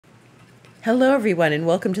Hello, everyone, and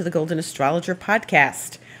welcome to the Golden Astrologer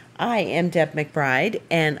Podcast. I am Deb McBride,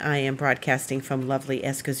 and I am broadcasting from lovely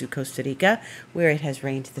Escazú, Costa Rica, where it has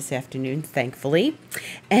rained this afternoon, thankfully.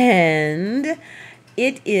 And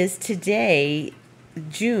it is today,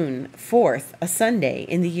 June 4th, a Sunday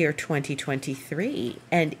in the year 2023.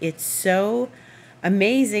 And it's so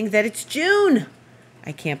amazing that it's June.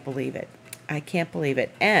 I can't believe it.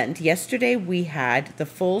 And yesterday we had the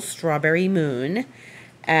full strawberry moon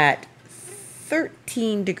at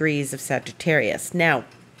 13 degrees of Sagittarius. Now,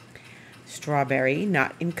 strawberry,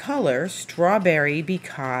 not in color, strawberry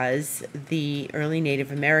because the early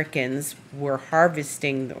Native Americans were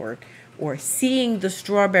harvesting or seeing the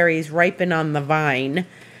strawberries ripen on the vine,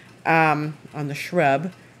 on the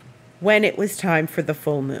shrub, when it was time for the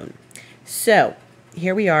full moon. So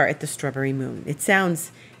here we are at the strawberry moon. It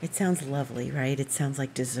sounds lovely, right? It sounds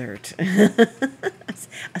like dessert.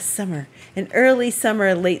 A summer, an early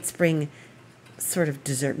summer, late spring sort of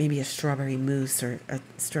dessert, maybe a strawberry mousse or a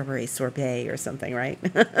strawberry sorbet or something, right?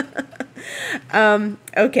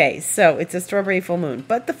 Okay, so it's a strawberry full moon,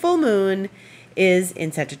 but the full moon is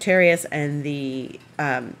in Sagittarius and the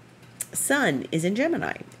sun is in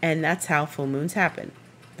Gemini, and that's how full moons happen.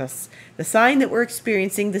 Thus, the sign that we're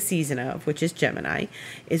experiencing the season of, which is Gemini,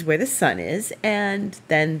 is where the sun is, and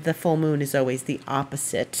then the full moon is always the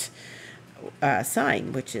opposite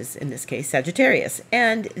sign, which is in this case Sagittarius.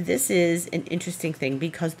 And this is an interesting thing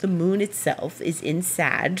because the moon itself is in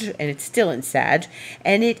Sag, and it's still in Sag,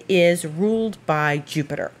 and it is ruled by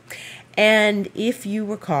Jupiter. And if you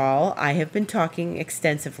recall, I have been talking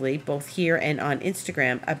extensively, both here and on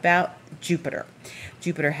Instagram, about Jupiter.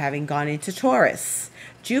 Jupiter having gone into Taurus.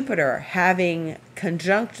 Jupiter having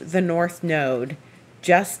conjunct the North Node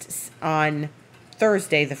just on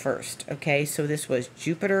Thursday the 1st. Okay, so this was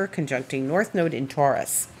Jupiter conjuncting North Node in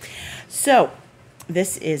Taurus. So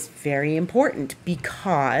this is very important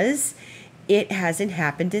because it hasn't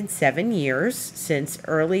happened in 7 years since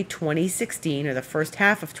early 2016 or the first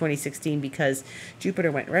half of 2016 because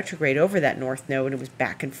Jupiter went retrograde over that North Node. It was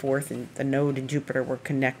back and forth, and the node and Jupiter were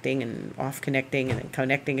connecting and off connecting and then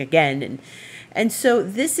connecting again. And so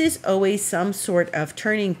this is always some sort of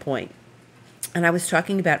turning point. And I was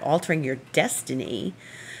talking about altering your destiny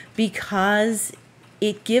because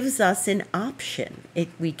it gives us an option.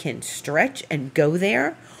 We can stretch and go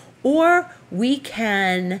there, or we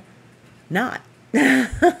can not.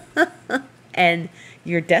 And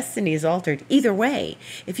your destiny is altered either way.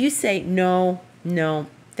 If you say, no,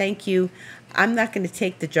 thank you, I'm not going to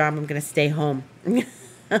take the job, I'm going to stay home.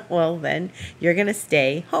 Well, then you're going to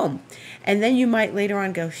stay home. And then you might later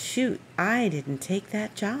on go, shoot, I didn't take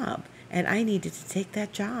that job. And I needed to take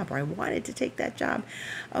that job, or I wanted to take that job.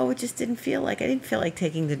 Oh, it just didn't feel like, I didn't feel like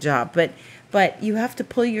taking the job. But you have to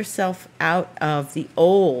pull yourself out of the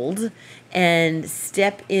old and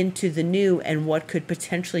step into the new and what could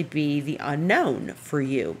potentially be the unknown for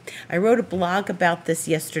you. I wrote a blog about this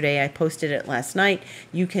yesterday. I posted it last night.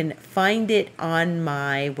 You can find it on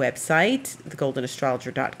my website,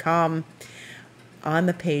 thegoldenastrologer.com. On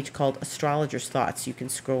the page called Astrologer's Thoughts. You can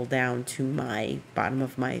scroll down to my bottom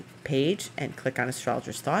of my page and click on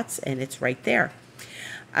Astrologer's Thoughts, and it's right there.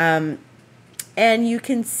 And you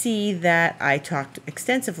can see that I talked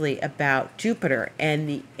extensively about Jupiter and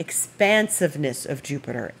the expansiveness of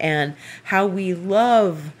Jupiter and how we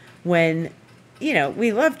love when,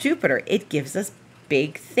 we love Jupiter. It gives us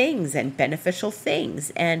big things and beneficial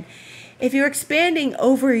things. And if you're expanding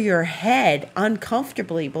over your head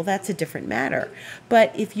uncomfortably, well, that's a different matter.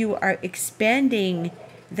 But if you are expanding,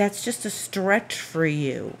 that's just a stretch for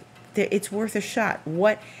you. It's worth a shot.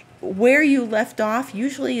 Where you left off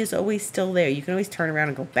usually is always still there. You can always turn around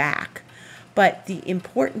and go back. But the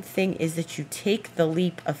important thing is that you take the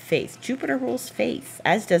leap of faith. Jupiter rules faith,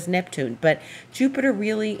 as does Neptune. But Jupiter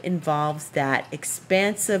really involves that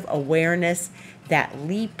expansive awareness, that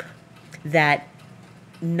leap, that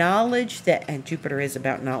knowledge and Jupiter is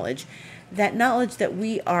about knowledge, that knowledge that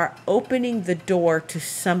we are opening the door to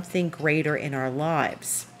something greater in our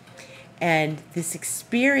lives. And this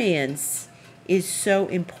experience is so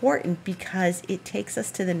important because it takes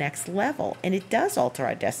us to the next level, and it does alter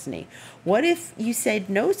our destiny. What if you said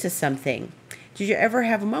no to something? Did you ever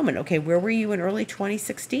have a moment? Okay, where were you in early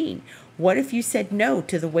 2016? What if you said no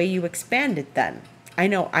to the way you expanded then? I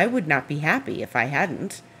know I would not be happy if I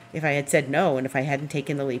had said no and if I hadn't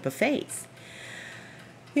taken the leap of faith.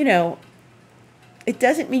 It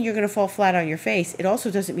doesn't mean you're going to fall flat on your face. It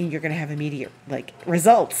also doesn't mean you're going to have immediate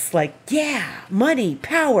results money,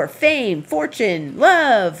 power, fame, fortune,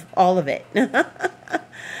 love, all of it.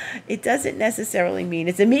 It doesn't necessarily mean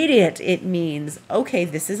it's immediate. It means, okay,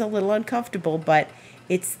 this is a little uncomfortable, but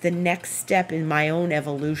It's the next step in my own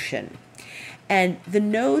evolution. And the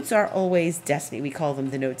nodes are always destiny. We call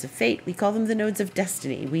them the nodes of fate. We call them the nodes of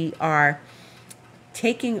destiny. We are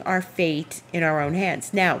taking our fate in our own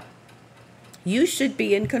hands. Now, you should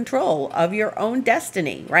be in control of your own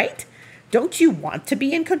destiny, right? Don't you want to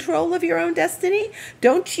be in control of your own destiny?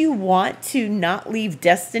 Don't you want to not leave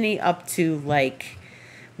destiny up to, like,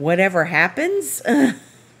 whatever happens?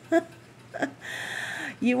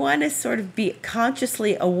 You want to sort of be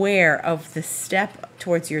consciously aware of the step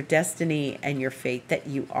towards your destiny and your fate that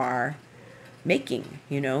you are making,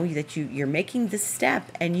 that you're making this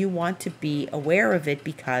step, and you want to be aware of it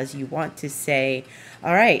because you want to say,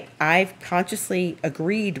 all right, I've consciously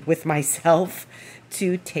agreed with myself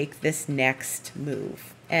to take this next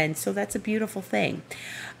move. And so that's a beautiful thing.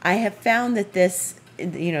 I have found that this,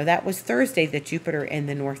 that was Thursday that Jupiter and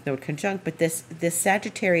the North Node conjunct, but this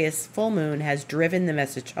Sagittarius full moon has driven the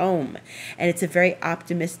message home, and it's a very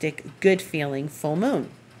optimistic, good feeling full moon.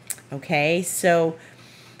 Okay, so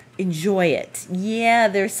enjoy it. Yeah,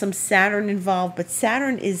 there's some Saturn involved, but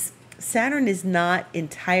Saturn is not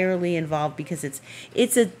entirely involved because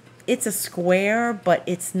it's a square, but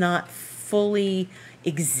it's not fully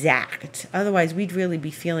exact. Otherwise, we'd really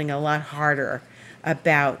be feeling a lot harder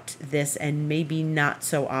about this and maybe not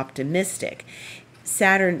so optimistic.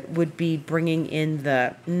 Saturn would be bringing in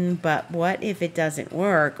the, but what if it doesn't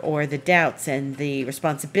work, or the doubts and the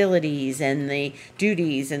responsibilities and the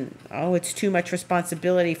duties, and, oh, it's too much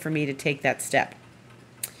responsibility for me to take that step.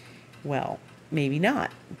 Well, maybe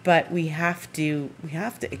not, but we have to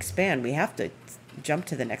expand. We have to jump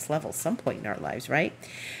to the next level at some point in our lives, right?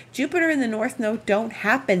 Jupiter and the North Node don't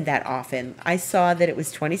happen that often. I saw that it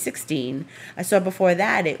was 2016. I saw before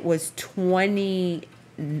that it was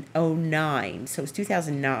 2009. So it was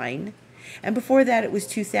 2009. And before that it was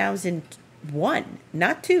 2001.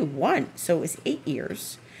 Not 2, 1. So it was 8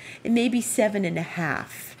 years. And maybe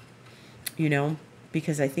 7.5,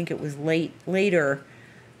 because I think it was later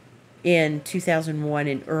in 2001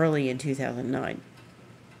 and early in 2009.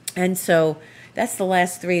 And so that's the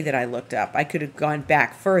last 3 that I looked up. I could have gone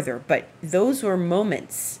back further, but those were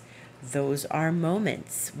moments. Those are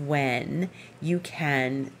moments when you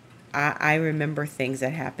can, I remember things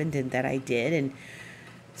that happened and that I did, and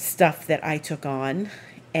stuff that I took on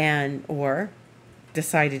or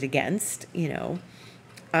decided against, and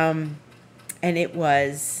it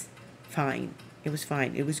was fine. It was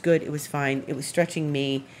fine. It was good. It was fine. It was stretching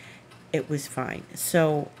me. It was fine.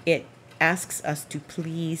 So it asks us to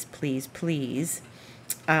please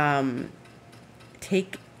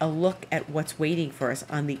take a look at what's waiting for us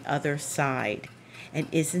on the other side. And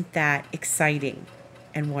isn't that exciting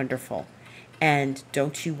and wonderful? And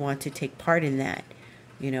don't you want to take part in that?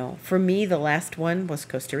 For me, the last one was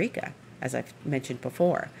Costa Rica, as I've mentioned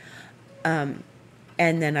before. And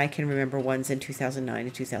then I can remember ones in 2009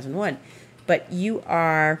 and 2001. But you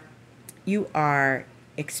are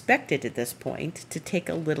expected at this point to take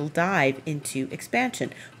a little dive into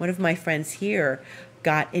expansion. One of my friends here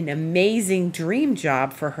got an amazing dream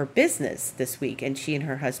job for her business this week, and she and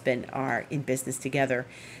her husband are in business together,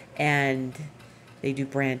 and they do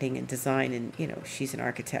branding and design, and she's an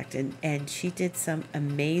architect, and she did some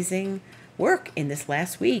amazing work in this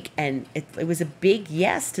last week, and it was a big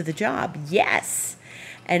yes to the job. Yes.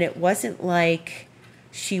 And it wasn't like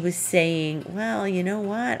she was saying, well, you know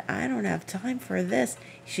what, I don't have time for this.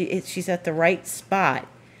 She's at the right spot,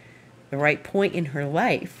 the right point in her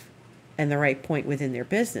life, and the right point within their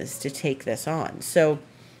business to take this on. So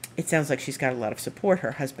it sounds like she's got a lot of support.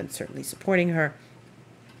 Her husband's certainly supporting her.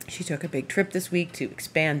 She took a big trip this week to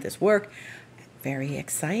expand this work. Very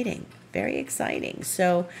exciting. Very exciting.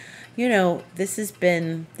 So, this has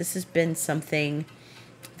been something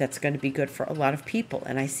that's going to be good for a lot of people.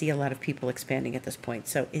 And I see a lot of people expanding at this point.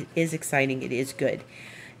 So it is exciting. It is good.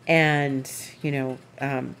 And,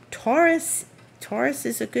 Taurus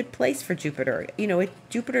is a good place for Jupiter.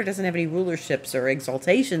 Jupiter doesn't have any rulerships or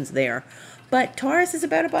exaltations there. But Taurus is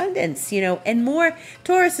about abundance, and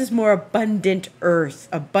Taurus is more abundant earth,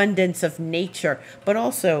 abundance of nature, but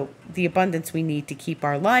also the abundance we need to keep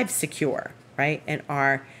our lives secure, right? And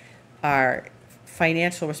our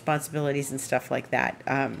financial responsibilities and stuff like that,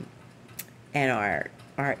 and our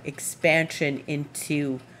expansion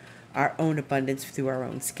into our own abundance through our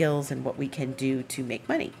own skills and what we can do to make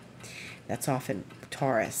money. That's often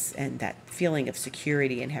Taurus, and that feeling of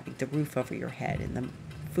security and having the roof over your head and the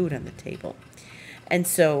food on the table. And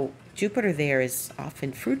so Jupiter there is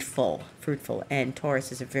often fruitful, and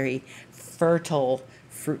Taurus is a very fertile,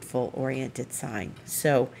 fruitful oriented sign.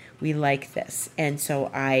 So we like this. And so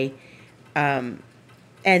I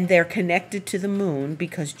And they're connected to the moon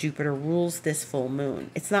because Jupiter rules this full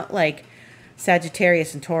moon. It's not like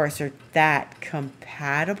Sagittarius and Taurus are that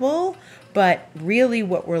compatible, but really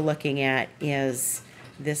what we're looking at is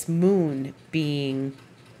this moon being,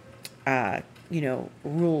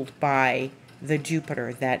 ruled by the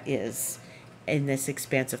Jupiter that is in this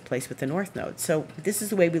expansive place with the North Node. So this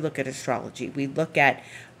is the way we look at astrology. We look at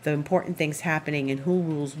the important things happening and who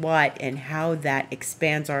rules what and how that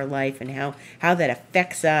expands our life and how that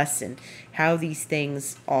affects us and how these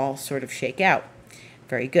things all sort of shake out.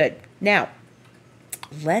 Very good. Now,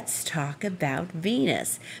 let's talk about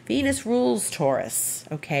Venus. Venus rules Taurus,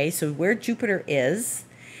 okay? So where Jupiter is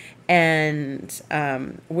and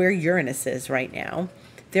where Uranus is right now,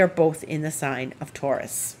 they're both in the sign of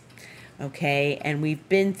Taurus. Okay, and we've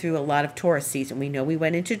been through a lot of Taurus season. We know we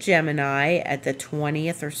went into Gemini at the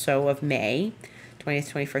 20th or so of May,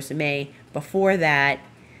 20th, 21st of May. Before that,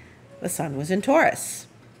 the sun was in Taurus.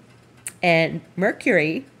 And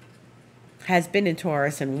Mercury has been in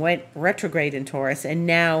Taurus and went retrograde in Taurus. And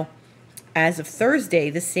now, as of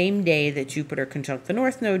Thursday, the same day that Jupiter conjunct the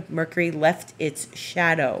North Node, Mercury left its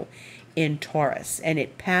shadow in Taurus. And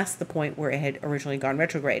it passed the point where it had originally gone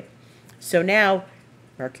retrograde. So now,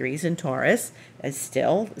 Mercury's in Taurus, as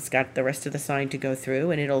still, it's got the rest of the sign to go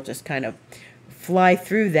through, and it'll just kind of fly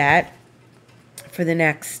through that for the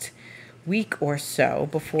next week or so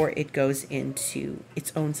before it goes into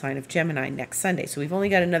its own sign of Gemini next Sunday. So we've only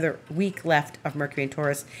got another week left of Mercury in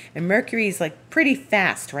Taurus, and Mercury's like pretty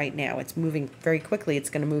fast right now. It's moving very quickly.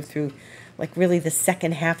 It's going to move through like really the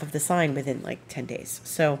second half of the sign within like 10 days.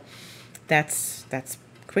 So that's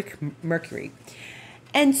quick Mercury.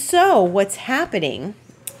 And so what's happening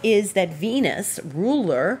is that Venus,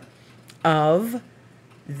 ruler of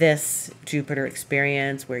this Jupiter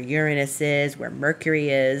experience, where Uranus is, where Mercury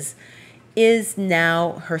is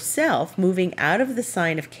now herself moving out of the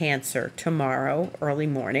sign of Cancer tomorrow, early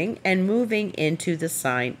morning, and moving into the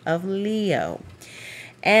sign of Leo.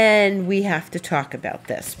 And we have to talk about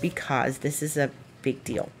this because this is a big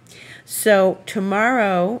deal. So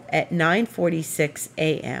tomorrow at 9:46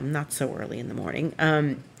 a.m., not so early in the morning,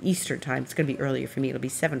 Eastern time, it's going to be earlier for me, it'll be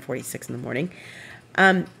 7:46 in the morning,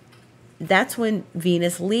 that's when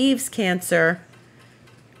Venus leaves Cancer.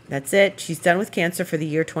 That's it. She's done with Cancer for the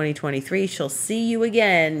year 2023. She'll see you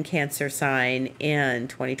again, Cancer sign, in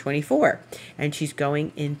 2024. And she's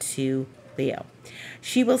going into Leo.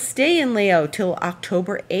 She will stay in Leo till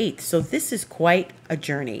October 8th. So this is quite a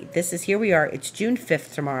journey. Here we are. It's June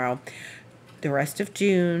 5th tomorrow. The rest of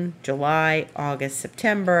June, July, August,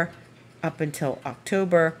 September, up until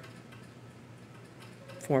October.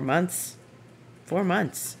 4 months. 4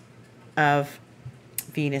 months of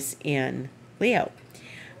Venus in Leo.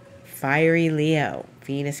 Fiery Leo.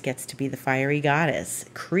 Venus gets to be the fiery goddess.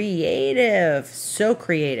 Creative. So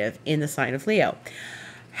creative in the sign of Leo.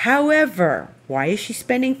 However, why is she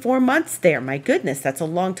spending 4 months there? My goodness, that's a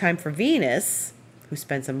long time for Venus, who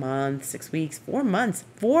spends a month, 6 weeks, 4 months.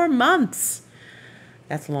 4 months!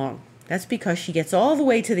 That's long. That's because she gets all the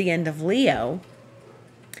way to the end of Leo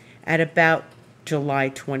at about July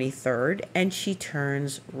 23rd, and she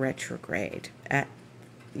turns retrograde at,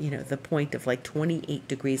 the point of like 28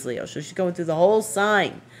 degrees Leo. So she's going through the whole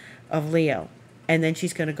sign of Leo, and then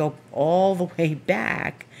she's going to go all the way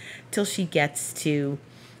back till she gets to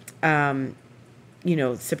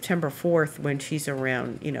September 4th, when she's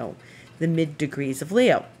around, the mid degrees of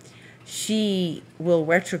Leo. She will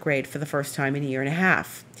retrograde for the first time in a year and a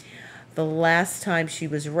half. The last time she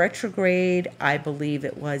was retrograde, I believe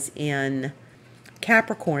it was in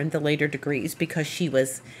Capricorn, the later degrees, because she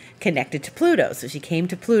was connected to Pluto. So she came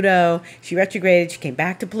to Pluto, she retrograded, she came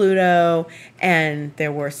back to Pluto, and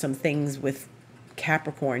there were some things with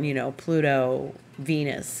Capricorn, Pluto,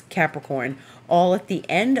 Venus, Capricorn, all at the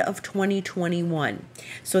end of 2021.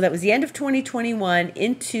 So that was the end of 2021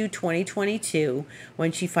 into 2022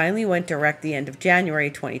 when she finally went direct the end of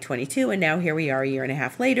January 2022. And now here we are a year and a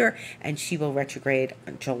half later, and she will retrograde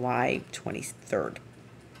on July 23rd.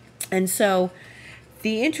 And so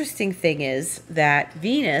the interesting thing is that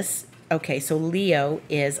Venus, okay, so Leo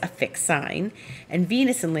is a fixed sign, and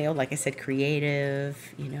Venus in Leo, like I said,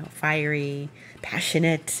 creative, fiery,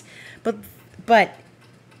 passionate, but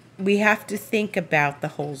we have to think about the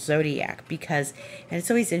whole zodiac because, and it's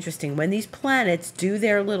always interesting, when these planets do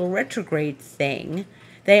their little retrograde thing,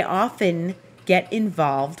 they often get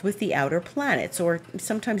involved with the outer planets, or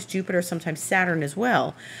sometimes Jupiter, sometimes Saturn as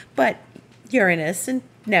well, but Uranus and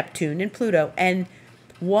Neptune and Pluto. And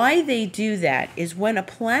why they do that is when a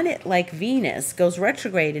planet like Venus goes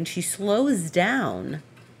retrograde and she slows down,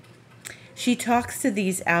 she talks to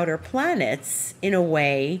these outer planets in a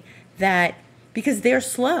way that because they're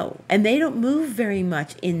slow and they don't move very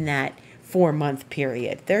much in that 4-month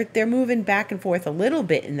period. They're moving back and forth a little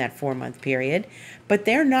bit in that 4-month period, but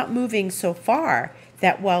they're not moving so far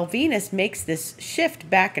that while Venus makes this shift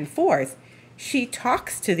back and forth, she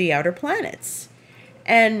talks to the outer planets.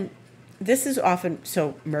 And this is often,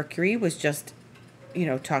 so Mercury was just,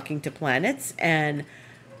 talking to planets, and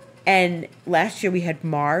last year we had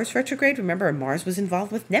Mars retrograde. Remember, Mars was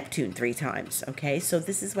involved with Neptune 3 times. Okay, so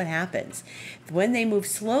this is what happens. When they move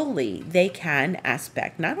slowly, they can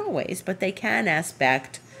aspect, not always, but they can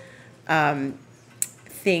aspect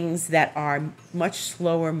things that are much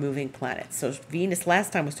slower moving planets. So Venus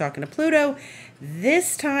last time was talking to Pluto.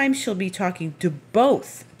 This time she'll be talking to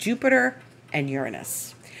both Jupiter and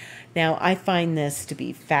Uranus. Now, I find this to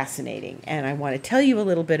be fascinating, and I want to tell you a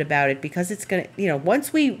little bit about it because it's going to,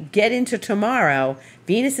 once we get into tomorrow,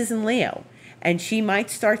 Venus is in Leo, and she might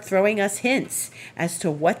start throwing us hints as to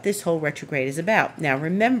what this whole retrograde is about. Now,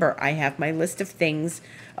 remember, I have my list of things,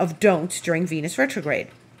 of don'ts during Venus retrograde.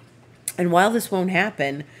 And while this won't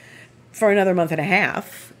happen for another month and a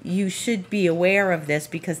half, you should be aware of this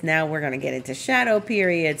because now we're going to get into shadow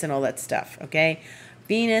periods and all that stuff, okay?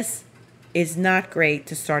 Venus is not great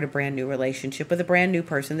to start a brand new relationship with a brand new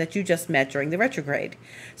person that you just met during the retrograde.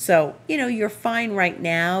 So, you're fine right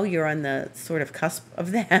now. You're on the sort of cusp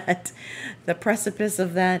of that, the precipice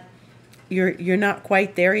of that. You're not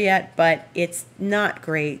quite there yet, but it's not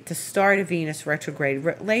great to start a Venus retrograde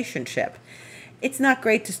relationship. It's not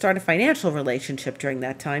great to start a financial relationship during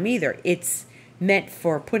that time either. It's meant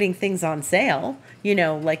for putting things on sale.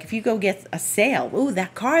 Like if you go get a sale, ooh,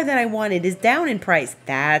 that car that I wanted is down in price.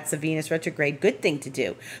 That's a Venus retrograde good thing to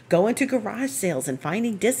do. Go into garage sales and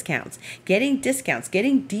finding discounts, getting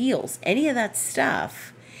deals. Any of that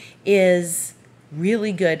stuff is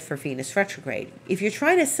really good for Venus retrograde. If you're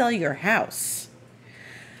trying to sell your house,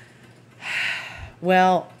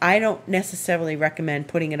 well, I don't necessarily recommend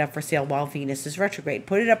putting it up for sale while Venus is retrograde.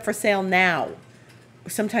 Put it up for sale now,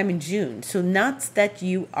 sometime in June. So not that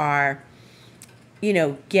you are,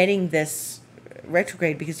 getting this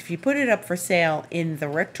retrograde, because if you put it up for sale in the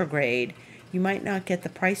retrograde, you might not get the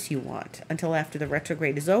price you want until after the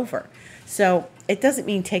retrograde is over. So it doesn't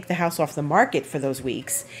mean take the house off the market for those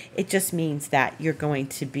weeks. It just means that you're going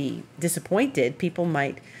to be disappointed. People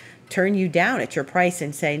might turn you down at your price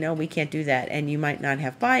and say, no, we can't do that. And you might not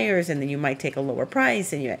have buyers, and then you might take a lower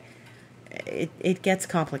price, and it gets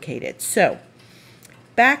complicated. So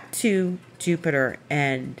back to Jupiter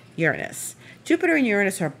and Uranus. Jupiter and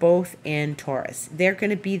Uranus are both in Taurus. They're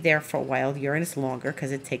going to be there for a while, Uranus longer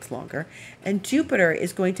because it takes longer. And Jupiter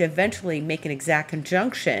is going to eventually make an exact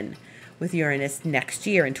conjunction with Uranus next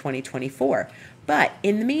year in 2024. But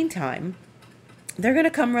in the meantime, they're going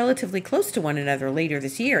to come relatively close to one another later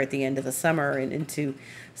this year at the end of the summer and into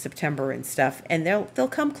September and stuff. And they'll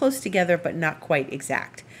come close together, but not quite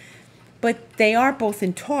exact. But they are both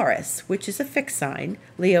in Taurus, which is a fixed sign.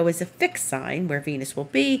 Leo is a fixed sign where Venus will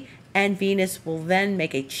be, and Venus will then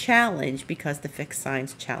make a challenge because the fixed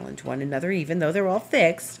signs challenge one another. Even though they're all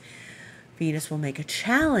fixed, Venus will make a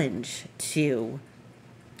challenge to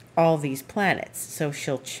all these planets. So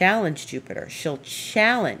she'll challenge Jupiter, she'll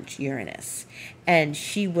challenge Uranus, and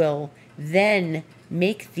she will then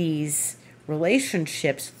make these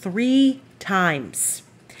relationships 3 times.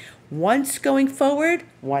 Once going forward,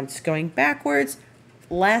 once going backwards,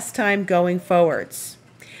 last time going forwards.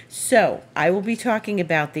 So I will be talking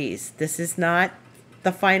about these. This is not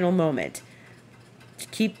the final moment.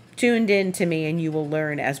 Keep tuned in to me and you will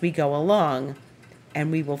learn as we go along, and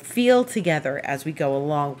we will feel together as we go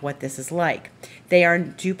along what this is like.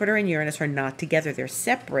 Jupiter and Uranus are not together. They're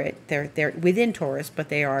separate. They're within Taurus, but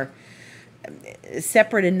they are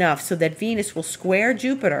separate enough so that Venus will square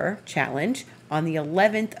Jupiter, challenge, on the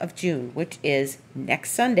 11th of June, which is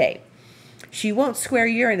next Sunday. She won't square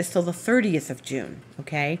Uranus till the 30th of June,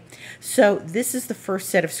 okay? So this is the first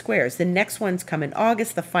set of squares. The next ones come in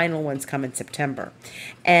August. The final ones come in September.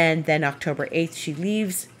 And then October 8th, she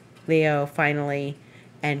leaves Leo finally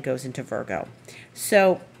and goes into Virgo.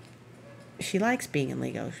 So she likes being in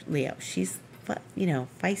Leo. She's,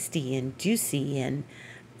 feisty and juicy and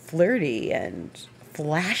flirty and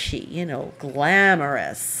flashy,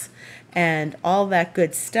 glamorous, and all that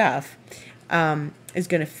good stuff is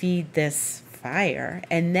going to feed this fire.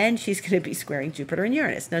 And then she's going to be squaring Jupiter and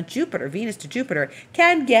Uranus. Now, Venus to Jupiter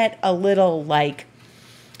can get a little,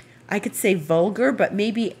 I could say vulgar, but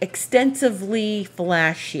maybe extensively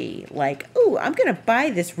flashy. Like, ooh, I'm going to buy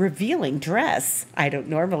this revealing dress. I don't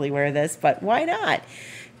normally wear this, but why not?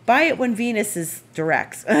 Buy it when Venus is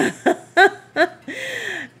direct.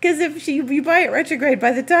 Because if you buy it retrograde,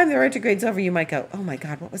 by the time the retrograde's over, you might go, oh my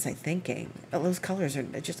God, what was I thinking? Oh, those colors are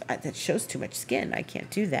just, that shows too much skin. I can't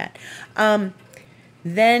do that.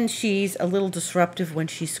 Then she's a little disruptive when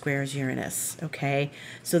she squares Uranus, okay?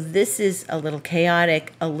 So this is a little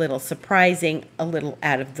chaotic, a little surprising, a little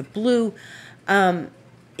out of the blue.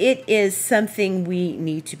 It is something we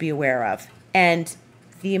need to be aware of. And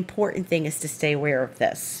the important thing is to stay aware of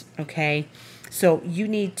this, okay? So you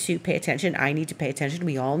need to pay attention. I need to pay attention.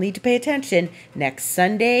 We all need to pay attention. Next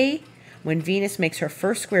Sunday, when Venus makes her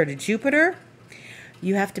first square to Jupiter,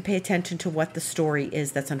 you have to pay attention to what the story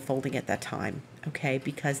is that's unfolding at that time, okay?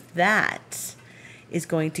 Because that is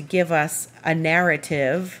going to give us a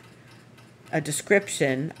narrative, a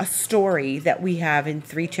description, a story that we have in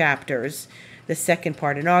 3 chapters, the second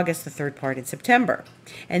part in August, the third part in September.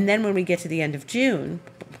 And then when we get to the end of June,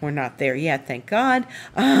 we're not there yet, thank God,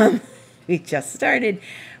 we just started,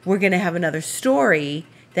 we're going to have another story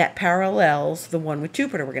that parallels the one with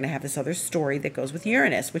Jupiter. We're going to have this other story that goes with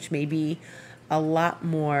Uranus, which may be a lot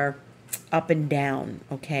more up and down,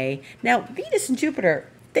 okay? Now, Venus and Jupiter,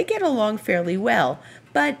 they get along fairly well,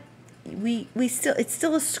 but it's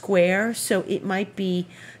still a square, so it might be,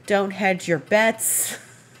 don't hedge your bets,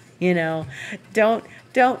 you know, don't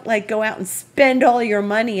like go out and spend all your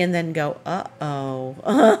money and then go, uh-oh,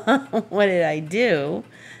 what did I do?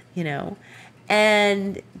 You know,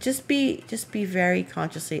 and just be very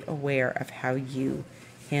consciously aware of how you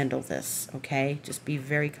handle this, okay? Just be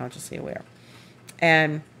very consciously aware.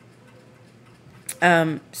 And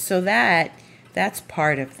so that's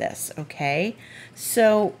part of this, okay?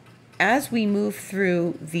 So as we move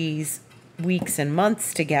through these weeks and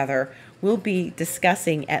months together, we'll be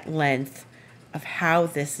discussing at length of how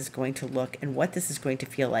this is going to look and what this is going to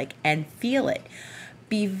feel like, and feel it.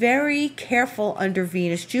 Be very careful under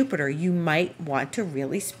Venus Jupiter. You might want to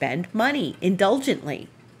really spend money indulgently,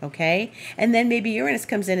 okay? And then maybe Uranus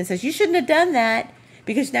comes in and says, you shouldn't have done that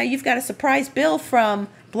because now you've got a surprise bill from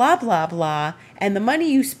blah, blah, blah, and the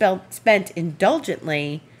money you spent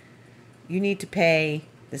indulgently, you need to pay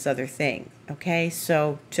this other thing, okay?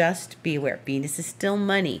 So just be aware. Venus is still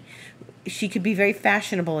money. She could be very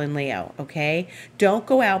fashionable in Leo, okay? Don't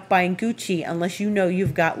go out buying Gucci unless you know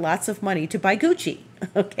you've got lots of money to buy Gucci,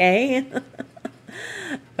 okay?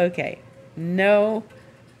 Okay. No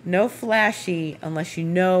flashy unless you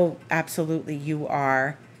know absolutely you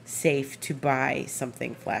are safe to buy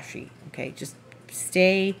something flashy, okay? Just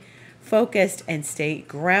stay focused and stay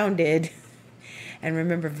grounded. And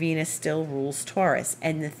remember, Venus still rules Taurus.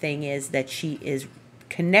 And the thing is that she is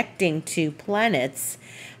connecting to planets,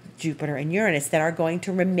 Jupiter and Uranus, that are going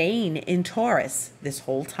to remain in Taurus this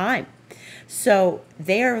whole time. So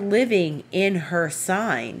they are living in her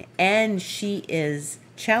sign, and she is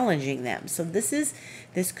challenging them. So this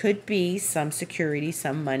could be some security,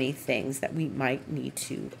 some money things that we might need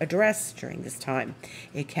to address during this time.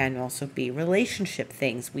 It can also be relationship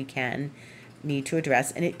things we can need to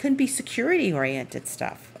address, and it could be security oriented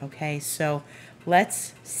stuff, okay? So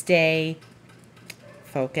let's stay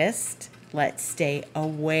focused. Let's stay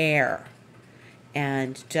aware,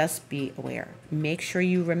 and just be aware. Make sure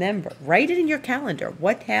you remember. Write it in your calendar.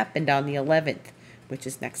 What happened on the 11th, which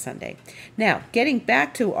is next Sunday. Now, getting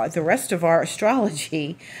back to the rest of our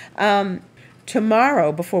astrology,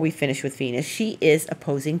 tomorrow, before we finish with Venus, she is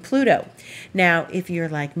opposing Pluto. Now, if you're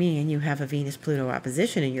like me and you have a Venus-Pluto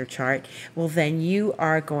opposition in your chart, well, then you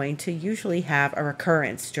are going to usually have a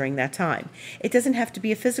recurrence during that time. It doesn't have to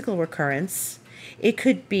be a physical recurrence. It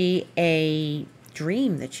could be a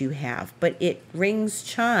dream that you have, but it rings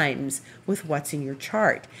chimes with what's in your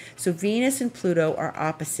chart. So Venus and Pluto are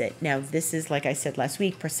opposite. Now, this is, like I said last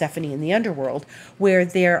week, Persephone in the underworld, where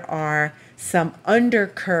there are some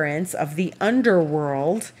undercurrents of the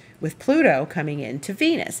underworld with Pluto coming into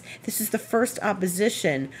Venus. This is the first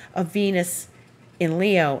opposition of Venus in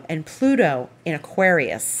Leo and Pluto in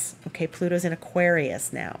Aquarius. Okay, Pluto's in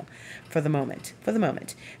Aquarius now for the moment,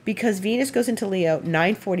 because Venus goes into Leo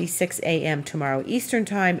 9:46 a.m. tomorrow Eastern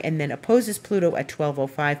time, and then opposes Pluto at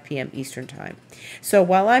 12:05 p.m. Eastern time. So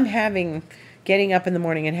while I'm getting up in the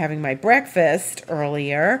morning and having my breakfast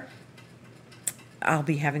earlier, I'll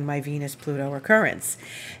be having my Venus-Pluto recurrence.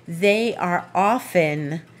 They are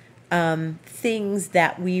often things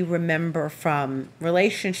that we remember from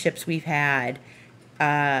relationships we've had.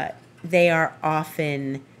 They are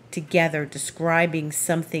often together describing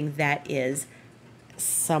something that is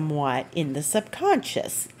somewhat in the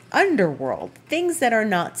subconscious, underworld, things that are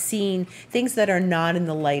not seen, things that are not in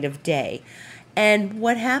the light of day. And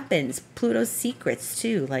what happens? Pluto's secrets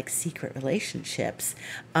too, like secret relationships,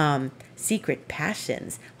 secret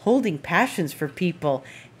passions, holding passions for people,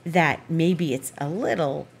 that maybe it's a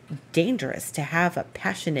little dangerous to have a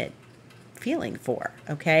passionate feeling for,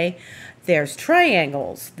 okay? There's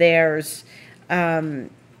triangles, there's,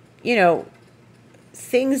 you know,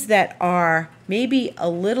 things that are maybe a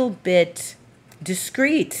little bit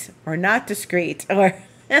discreet or not discreet, or,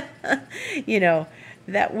 you know,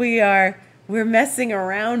 that we're messing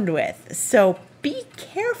around with. So be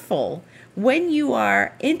careful when you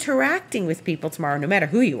are interacting with people tomorrow, no matter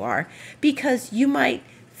who you are, because you might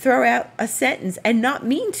throw out a sentence and not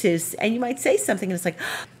mean to, and you might say something and it's like,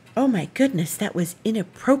 oh my goodness, that was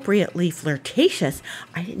inappropriately flirtatious.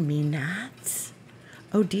 I didn't mean that.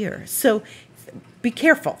 Oh dear. So be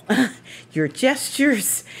careful. Your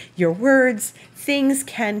gestures, your words, things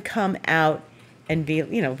can come out and be,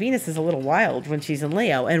 you know, Venus is a little wild when she's in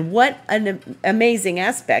Leo. And what an amazing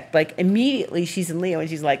aspect. Like immediately she's in Leo and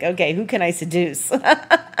she's like, okay, who can I seduce?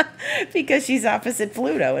 Because she's opposite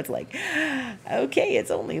Pluto. It's like, okay,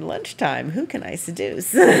 it's only lunchtime. Who can I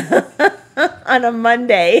seduce? On a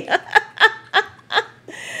Monday.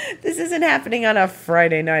 This isn't happening on a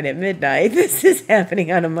Friday night at midnight. This is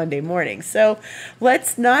happening on a Monday morning. So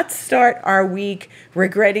let's not start our week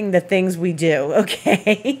regretting the things we do,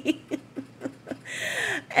 okay?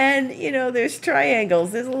 And, you know, there's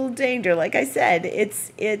triangles. There's a little danger. Like I said,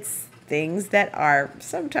 it's things that are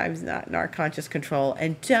sometimes not in our conscious control,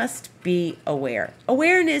 and just be aware.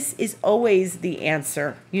 Awareness is always the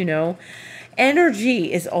answer, you know.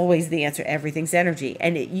 Energy is always the answer. Everything's energy.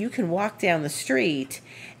 And you can walk down the street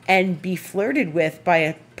and be flirted with by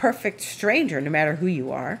a perfect stranger, no matter who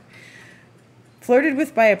you are. Flirted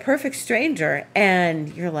with by a perfect stranger,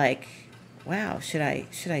 and you're like, wow, should I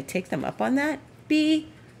take them up on that?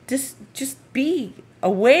 Just be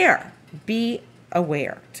aware. Be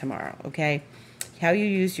aware tomorrow, okay? How you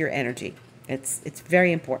use your energy. It's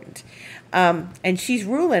very important. And she's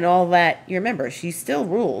ruling all that. You remember, she still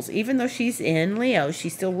rules. Even though she's in Leo, she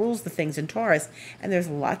still rules the things in Taurus. And there's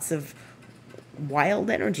lots of wild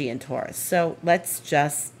energy in Taurus. So let's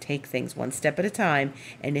just take things one step at a time.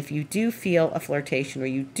 And if you do feel a flirtation or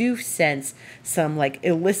you do sense some like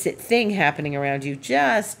illicit thing happening around you,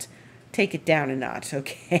 just take it down a notch,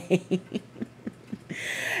 okay?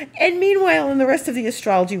 And meanwhile, in the rest of the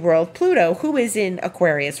astrology world, Pluto, who is in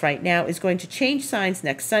Aquarius right now, is going to change signs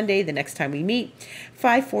next Sunday, the next time we meet,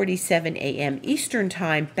 5:47 a.m. Eastern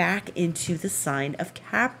Time, back into the sign of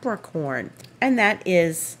Capricorn. And that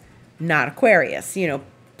is not Aquarius. You know,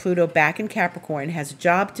 Pluto back in Capricorn has a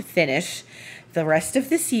job to finish the rest of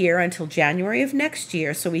this year until January of next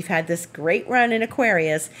year. So we've had this great run in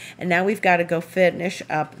Aquarius, and now we've got to go finish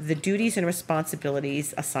up the duties and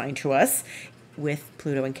responsibilities assigned to us with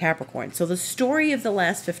Pluto and Capricorn. So the story of the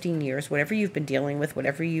last 15 years, whatever you've been dealing with,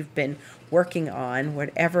 whatever you've been working on,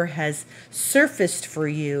 whatever has surfaced for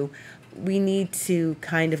you, we need to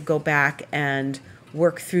kind of go back and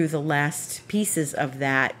work through the last pieces of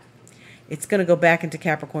that. It's going to go back into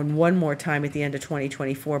Capricorn one more time at the end of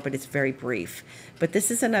 2024, but it's very brief. But this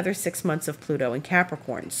is another 6 months of Pluto in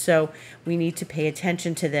Capricorn. So we need to pay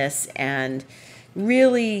attention to this and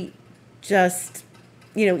really just,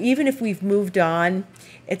 you know, even if we've moved on,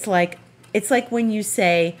 it's like when you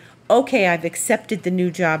say, okay, I've accepted the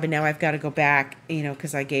new job and now I've got to go back, you know,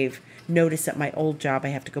 because I gave notice at my old job, I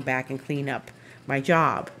have to go back and clean up my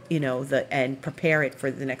job, you know, and prepare it for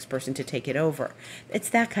the next person to take it over. It's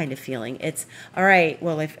that kind of feeling. It's, all right,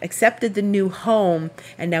 well, I've accepted the new home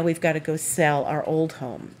and now we've got to go sell our old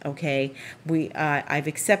home, okay? I've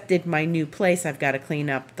accepted my new place. I've got to clean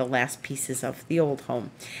up the last pieces of the old home.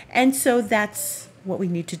 And so that's what we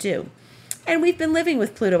need to do. And we've been living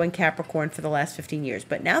with Pluto and Capricorn for the last 15 years.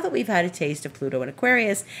 But now that we've had a taste of Pluto and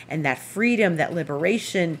Aquarius and that freedom, that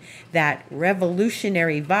liberation, that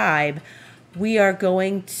revolutionary vibe, we are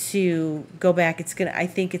going to go back. I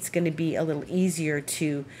think it's going to be a little easier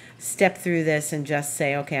to step through this and just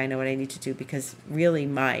say, okay, I know what I need to do, because really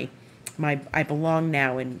I belong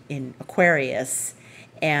now in Aquarius,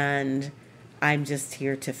 and I'm just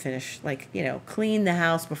here to finish, like, you know, clean the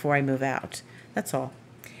house before I move out. That's all.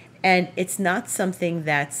 And it's not something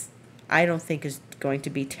that's, I don't think, is going to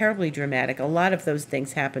be terribly dramatic. A lot of those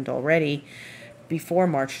things happened already before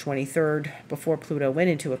March 23rd, before Pluto went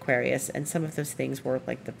into Aquarius, and some of those things were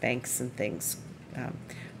like the banks and things,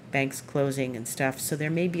 banks closing and stuff. So there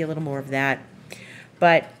may be a little more of that.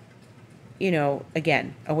 But, you know,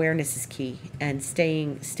 again, awareness is key, and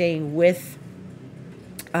staying with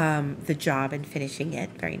the job and finishing it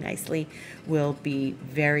very nicely will be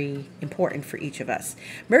very important for each of us.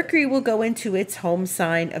 Mercury will go into its home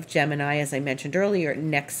sign of Gemini, as I mentioned earlier,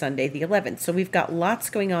 next Sunday, the 11th. So we've got lots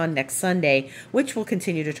going on next Sunday, which we'll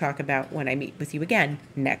continue to talk about when I meet with you again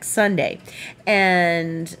next Sunday.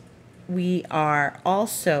 And we are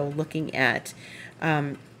also looking at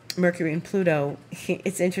Mercury and Pluto.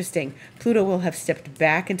 It's interesting. Pluto will have stepped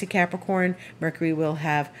back into Capricorn. Mercury will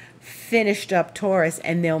have finished up Taurus,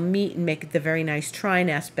 and they'll meet and make the very nice trine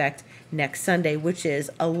aspect next Sunday, which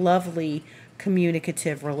is a lovely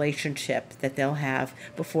communicative relationship that they'll have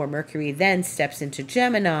before Mercury then steps into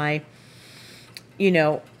Gemini,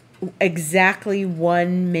 exactly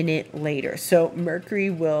 1 minute later. So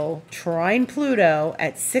Mercury will trine Pluto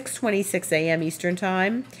at 6:26 a.m. Eastern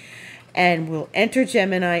Time, and will enter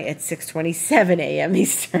Gemini at 6:27 a.m.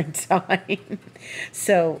 Eastern Time.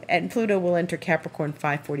 So, and Pluto will enter Capricorn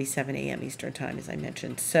 5:47 a.m. Eastern Time, as I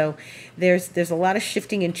mentioned. So there's a lot of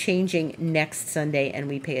shifting and changing next Sunday, and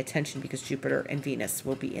we pay attention because Jupiter and Venus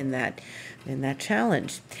will be in that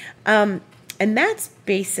challenge. And that's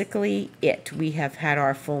basically it. We have had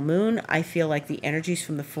our full moon. I feel like the energies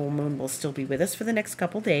from the full moon will still be with us for the next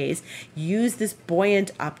couple days. Use this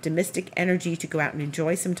buoyant, optimistic energy to go out and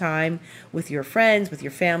enjoy some time with your friends, with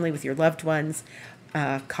your family, with your loved ones,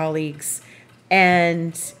 colleagues,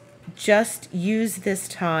 and just use this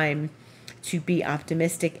time to be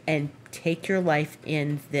optimistic and take your life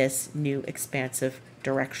in this new expansive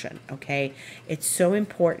direction, okay? It's so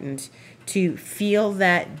important to feel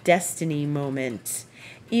that destiny moment,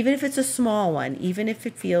 even if it's a small one, even if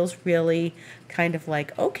it feels really kind of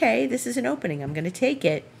like, okay, this is an opening, I'm going to take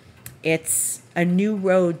it. It's a new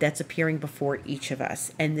road that's appearing before each of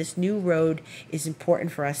us, and this new road is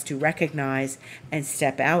important for us to recognize and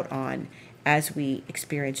step out on as we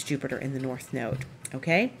experience Jupiter in the North Node,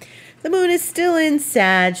 okay? The moon is still in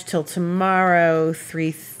Sag till tomorrow,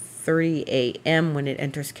 3:30 a.m. when it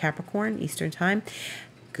enters Capricorn Eastern Time.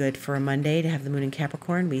 Good for a Monday to have the moon in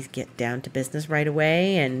Capricorn. We get down to business right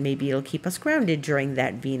away, and maybe it'll keep us grounded during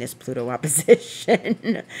that Venus-Pluto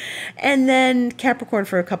opposition. And then Capricorn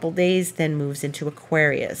for a couple days, then moves into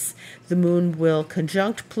Aquarius. The moon will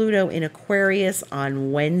conjunct Pluto in Aquarius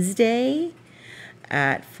on Wednesday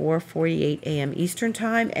at 4:48 a.m. Eastern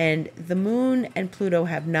Time, and the moon and Pluto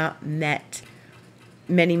have not met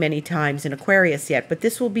many times in Aquarius yet, but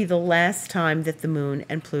this will be the last time that the moon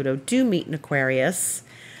and Pluto do meet in Aquarius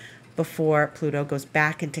before Pluto goes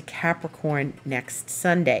back into Capricorn next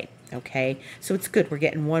Sunday. Okay, so it's good. We're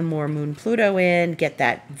getting one more moon Pluto in, get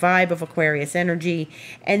that vibe of Aquarius energy,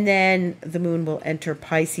 and then the moon will enter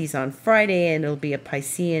Pisces on Friday, and it'll be a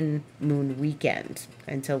Piscean moon weekend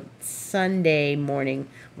until Sunday morning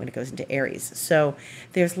when it goes into Aries. So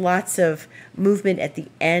there's lots of movement at the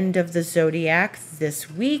end of the zodiac this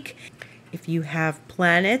week. If you have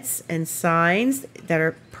planets and signs that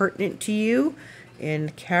are pertinent to you in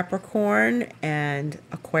Capricorn and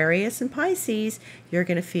Aquarius and Pisces, you're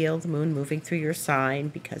going to feel the moon moving through your sign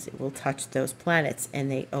because it will touch those planets,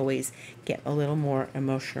 and they always get a little more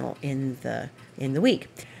emotional in the week.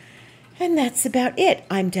 And that's about it.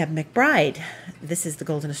 I'm Deb McBride. This is the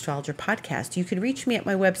Golden Astrologer Podcast. You can reach me at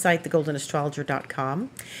my website,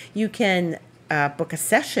 thegoldenastrologer.com. You can book a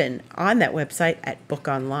session on that website at Book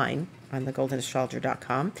Online on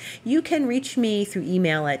thegoldenastrologer.com. You can reach me through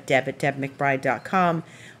email at deb@debmcbride.com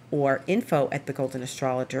or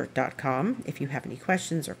info@thegoldenastrologer.com if you have any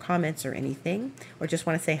questions or comments or anything, or just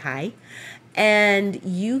want to say hi. And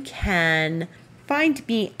you can find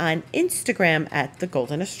me on Instagram at The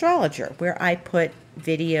Golden Astrologer, where I put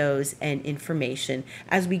videos and information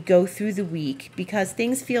as we go through the week, because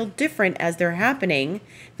things feel different as they're happening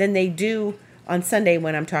than they do on Sunday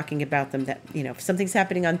when I'm talking about them. That, if something's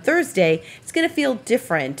happening on Thursday, it's going to feel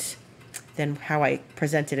different than how I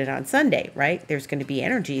presented it on Sunday, right? There's going to be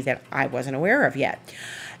energy that I wasn't aware of yet.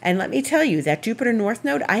 And let me tell you, that Jupiter North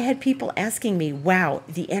Node, I had people asking me, wow,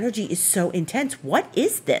 the energy is so intense. What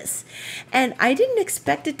is this? And I didn't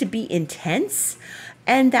expect it to be intense.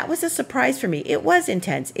 And that was a surprise for me. It was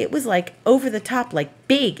intense. It was like over the top, like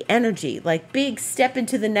big energy, like big step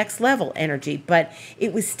into the next level energy, but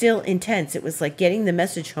it was still intense. It was like getting the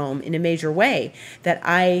message home in a major way that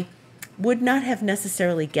I would not have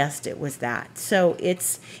necessarily guessed it was that. So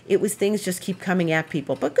it was things just keep coming at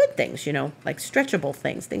people, but good things, like stretchable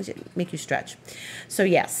things that make you stretch. So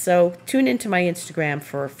yes, so tune into my Instagram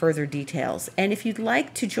for further details. And if you'd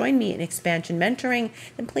like to join me in expansion mentoring,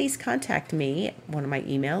 then please contact me at one of my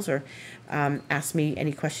emails, or ask me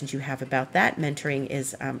any questions you have about that. Mentoring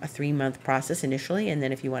is a 3-month process initially, and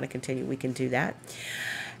then if you want to continue, we can do that.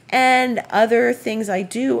 And other things I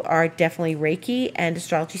do are definitely Reiki and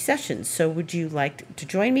astrology sessions. So would you like to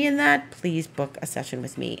join me in that? Please book a session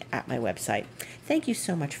with me at my website. Thank you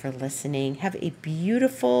so much for listening. Have a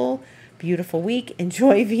beautiful, beautiful week.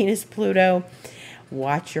 Enjoy Venus, Pluto.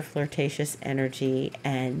 Watch your flirtatious energy,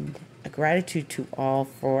 and a gratitude to all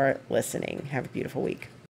for listening. Have a beautiful week.